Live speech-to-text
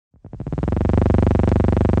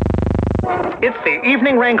It's the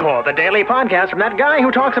Evening Rancor, the daily podcast from that guy who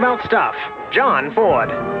talks about stuff, John Ford.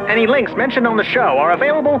 Any links mentioned on the show are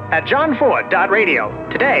available at johnford.radio.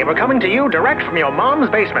 Today, we're coming to you direct from your mom's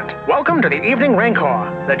basement. Welcome to the Evening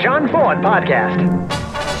Rancor, the John Ford podcast.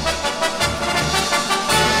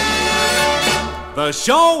 The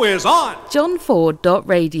show is on!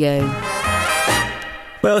 johnford.radio.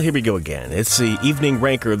 Well, here we go again. It's the Evening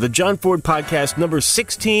Rancor, the John Ford podcast number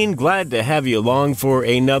 16. Glad to have you along for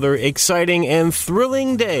another exciting and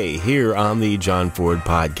thrilling day here on the John Ford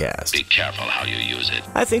podcast. Be careful how you use it.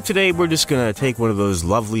 I think today we're just going to take one of those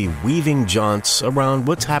lovely weaving jaunts around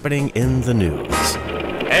what's happening in the news.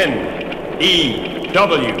 N-E-W-S.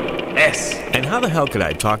 And how the hell could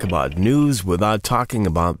I talk about news without talking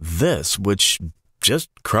about this, which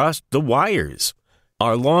just crossed the wires?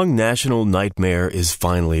 Our long national nightmare is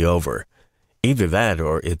finally over. Either that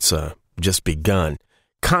or it's just begun.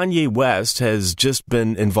 Kanye West has just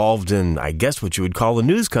been involved in, I guess what you would call a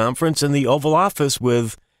news conference in the Oval Office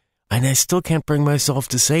with, and I still can't bring myself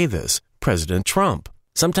to say this, President Trump.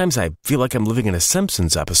 Sometimes I feel like I'm living in a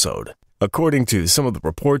Simpsons episode. According to some of the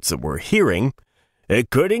reports that we're hearing,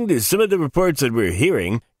 Kanye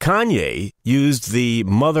used the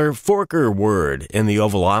mother forker word in the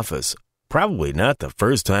Oval Office. Probably not the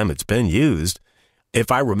first time it's been used.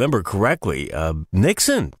 If I remember correctly,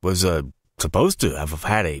 Nixon was supposed to have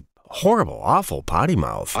had a horrible, awful potty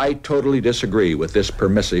mouth. I totally disagree with this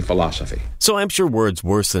permissive philosophy. So I'm sure words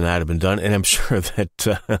worse than that have been done, and I'm sure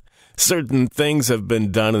that certain things have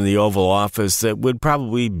been done in the Oval Office that would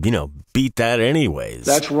probably, beat that anyways.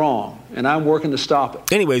 That's wrong, and I'm working to stop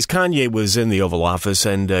it. Anyways, Kanye was in the Oval Office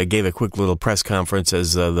and gave a quick little press conference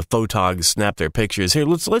as the photogs snapped their pictures. Here,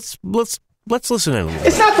 let's listen in a little.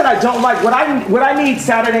 It's not that I don't like what I need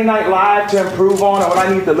Saturday Night Live to improve on, or what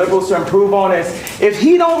I need the liberals to improve on is if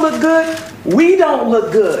he don't look good, we don't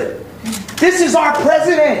look good. This is our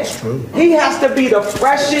president. He has to be the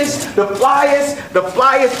freshest, the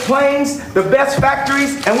flyest planes, the best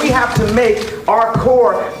factories, and we have to make our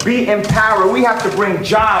core be empowered. We have to bring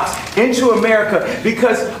jobs into America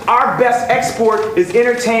because our best export is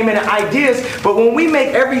entertainment and ideas. But when we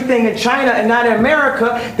make everything in China and not in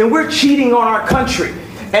America, then we're cheating on our country.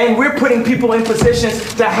 And we're putting people in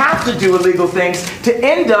positions to have to do illegal things to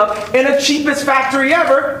end up in the cheapest factory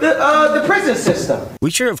ever, the prison system.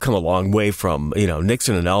 We sure have come a long way from,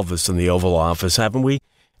 Nixon and Elvis in the Oval Office, haven't we?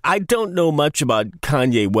 I don't know much about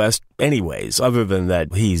Kanye West anyways, other than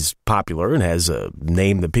that he's popular and has a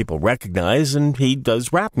name that people recognize, and he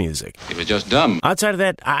does rap music. He was just dumb. Outside of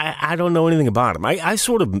that, I don't know anything about him. I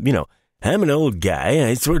sort of, I'm an old guy.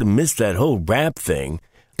 I sort of missed that whole rap thing.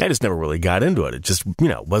 I just never really got into it. It just,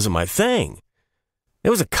 wasn't my thing.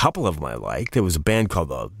 There was a couple of them I liked. There was a band called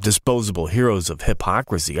the Disposable Heroes of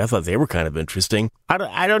Hypocrisy. I thought they were kind of interesting.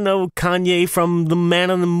 I don't know Kanye from the Man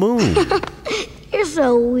on the Moon. You're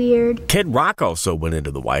so weird. Kid Rock also went into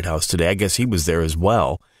the White House today. I guess he was there as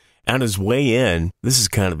well. On his way in, this is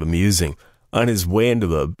kind of amusing. On his way into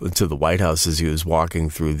the White House as he was walking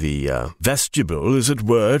through the vestibule, as it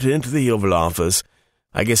were, into the Oval Office,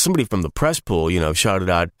 I guess somebody from the press pool, shouted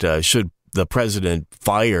out, should the president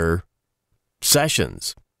fire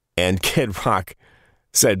Sessions? And Kid Rock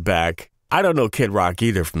said back, I don't know Kid Rock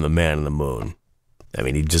either from the Man on the Moon. I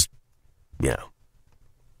mean, he just,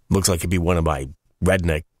 looks like he'd be one of my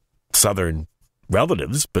redneck Southern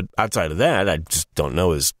relatives. But outside of that, I just don't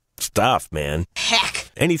know his stuff, man.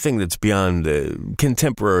 Heck. Anything that's beyond the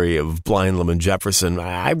contemporary of Blind Lemon Jefferson,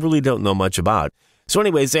 I really don't know much about. So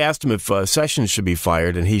anyways, they asked him if Sessions should be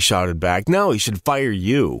fired, and he shouted back, no, he should fire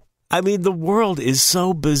you. I mean, the world is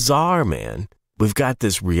so bizarre, man. We've got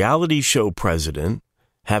this reality show president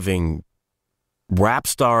having rap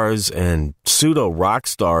stars and pseudo-rock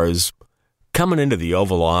stars coming into the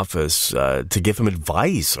Oval Office to give him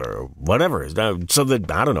advice or whatever, so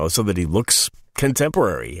that he looks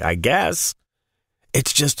contemporary, I guess.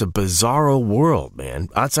 It's just a bizarro world, man.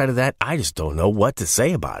 Outside of that, I just don't know what to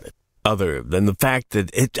say about it. Other than the fact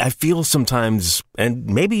that I feel sometimes, and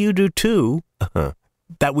maybe you do too,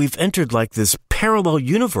 that we've entered like this parallel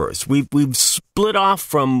universe. We've split off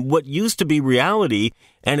from what used to be reality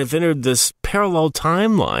and have entered this parallel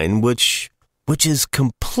timeline, which is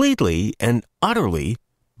completely and utterly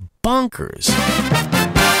bonkers.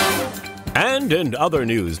 And in other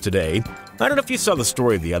news today, I don't know if you saw the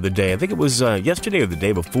story the other day. I think it was yesterday or the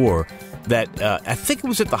day before that I think it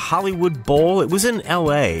was at the Hollywood Bowl. It was in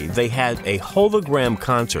L.A. They had a hologram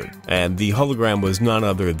concert, and the hologram was none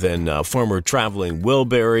other than former traveling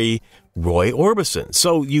Wilbury, Roy Orbison.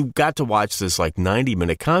 So you got to watch this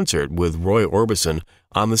 90-minute concert with Roy Orbison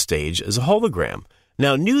on the stage as a hologram.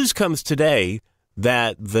 Now, news comes today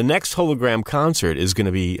that the next hologram concert is going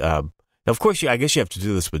to be, of course, I guess you have to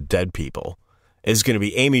do this with dead people, is going to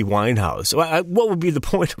be Amy Winehouse. What would be the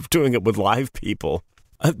point of doing it with live people?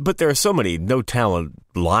 But there are so many no-talent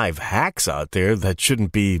live hacks out there that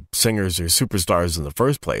shouldn't be singers or superstars in the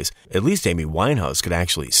first place. At least Amy Winehouse could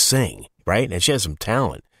actually sing, right? And she has some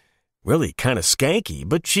talent. Really kind of skanky,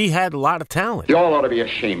 but she had a lot of talent. You all ought to be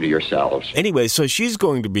ashamed of yourselves. Anyway, so she's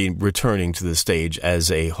going to be returning to the stage as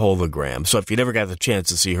a hologram. So if you never got the chance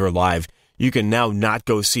to see her live, you can now not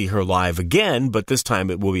go see her live again, but this time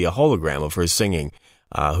it will be a hologram of her singing,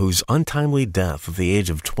 whose untimely death at the age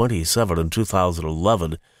of 27 in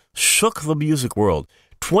 2011 shook the music world.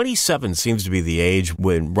 27 seems to be the age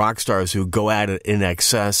when rock stars who go at it in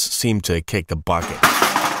excess seem to kick the bucket.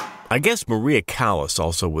 I guess Maria Callas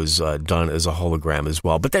also was done as a hologram as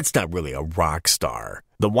well, but that's not really a rock star.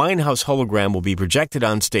 The Winehouse hologram will be projected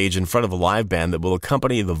on stage in front of a live band that will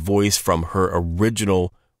accompany the voice from her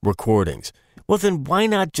original recordings. Well, then why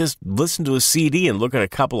not just listen to a CD and look at a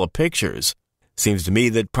couple of pictures? Seems to me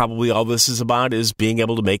that probably all this is about is being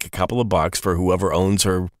able to make a couple of bucks for whoever owns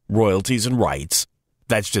her royalties and rights.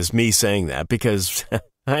 That's just me saying that because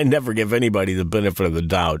I never give anybody the benefit of the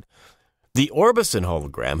doubt. The Orbison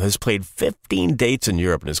hologram has played 15 dates in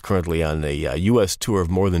Europe and is currently on a U.S. tour of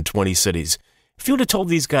more than 20 cities. If you would have told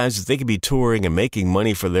these guys that they could be touring and making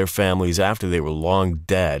money for their families after they were long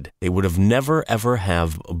dead, they would have never, ever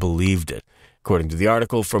have believed it. According to the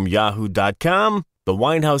article from Yahoo.com, the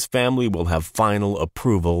Winehouse family will have final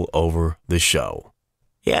approval over the show.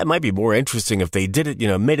 Yeah, it might be more interesting if they did it,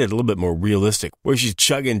 made it a little bit more realistic, where she's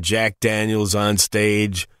chugging Jack Daniels on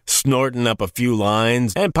stage, snorting up a few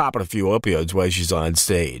lines, and popping a few opioids while she's on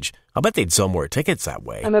stage. I'll bet they'd sell more tickets that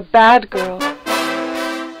way. I'm a bad girl.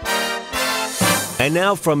 And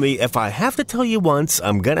now from the If I Have to Tell You Once,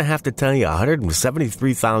 I'm going to have to tell you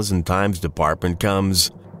 173,000 times department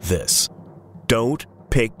comes this. Don't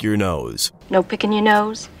pick your nose. No picking your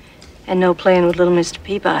nose, and no playing with little Mr.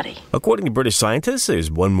 Peabody. According to British scientists,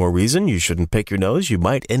 there's one more reason you shouldn't pick your nose. You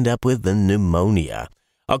might end up with the pneumonia.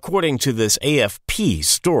 According to this AFP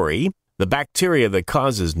story, the bacteria that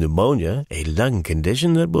causes pneumonia, a lung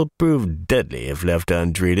condition that will prove deadly if left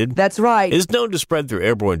untreated, that's right, is known to spread through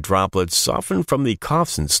airborne droplets, often from the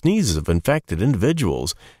coughs and sneezes of infected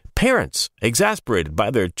individuals. Parents, exasperated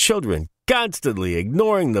by their children constantly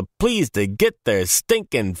ignoring the pleas to get their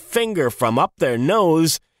stinking finger from up their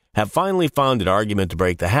nose, have finally found an argument to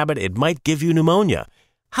break the habit. It might give you pneumonia.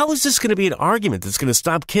 How is this going to be an argument that's going to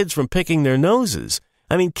stop kids from picking their noses?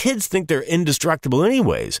 I mean, kids think they're indestructible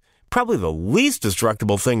anyways. Probably the least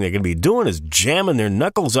destructible thing they're going to be doing is jamming their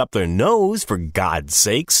knuckles up their nose, for God's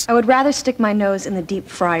sakes. I would rather stick my nose in the deep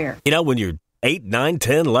fryer. When you're 8, 9,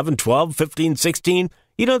 10, 11, 12, 15, 16,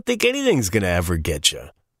 you don't think anything's going to ever get you,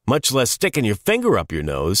 much less sticking your finger up your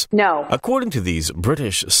nose. No. According to these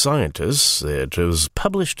British scientists, it was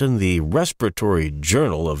published in the Respiratory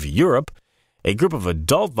Journal of Europe. A group of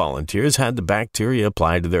adult volunteers had the bacteria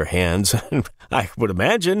applied to their hands, and I would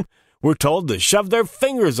imagine were told to shove their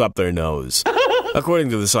fingers up their nose. According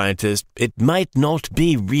to the scientist, it might not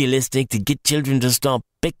be realistic to get children to stop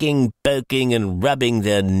picking, poking, and rubbing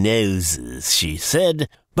their noses, she said,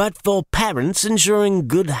 but for parents ensuring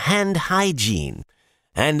good hand hygiene.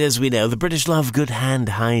 And as we know, the British love good hand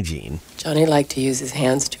hygiene. Johnny liked to use his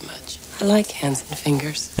hands too much. I like hands and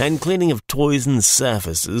fingers. And cleaning of toys and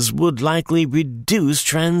surfaces would likely reduce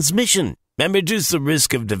transmission and reduce the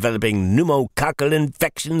risk of developing pneumococcal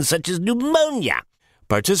infections such as pneumonia.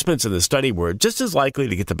 Participants in the study were just as likely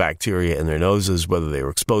to get the bacteria in their noses whether they were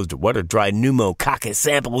exposed to wet or dry pneumococcus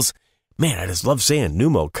samples. Man, I just love saying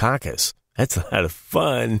pneumococcus. That's a lot of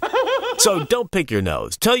fun. So don't pick your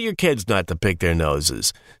nose. Tell your kids not to pick their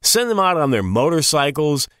noses. Send them out on their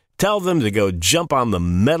motorcycles. Tell them to go jump on the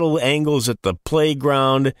metal angles at the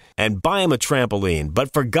playground and buy them a trampoline.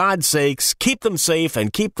 But for God's sakes, keep them safe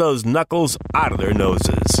and keep those knuckles out of their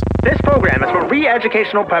noses. This program is for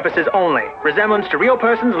re-educational purposes only. Resemblance to real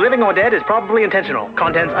persons, living or dead, is probably intentional.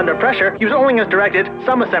 Contents under pressure, use only as directed,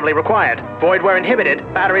 some assembly required. Void where inhibited,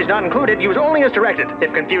 batteries not included, use only as directed.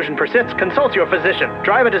 If confusion persists, consult your physician.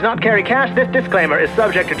 Driver does not carry cash. This disclaimer is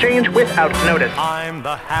subject to change without notice. I'm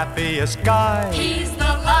the happiest guy. He's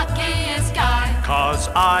the luckiest guy. 'Cause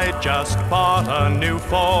I just bought a new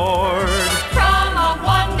Ford. From a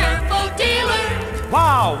wonderful dealer.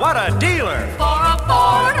 Wow, what a dealer! For a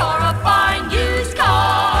Ford or a fine used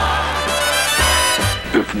car.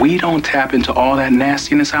 If we don't tap into all that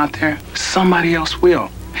nastiness out there, somebody else will.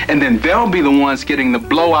 And then they'll be the ones getting the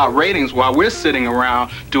blowout ratings while we're sitting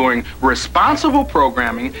around doing responsible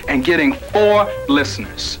programming and getting 4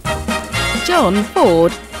 listeners. John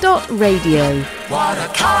Ford Radio. What a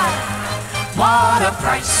car, what a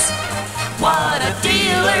price, what a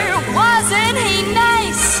dealer, wasn't he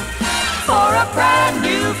nice? For a brand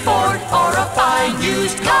new Ford or a fine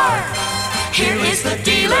used car, here is the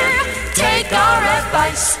dealer, take our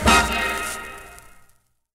advice.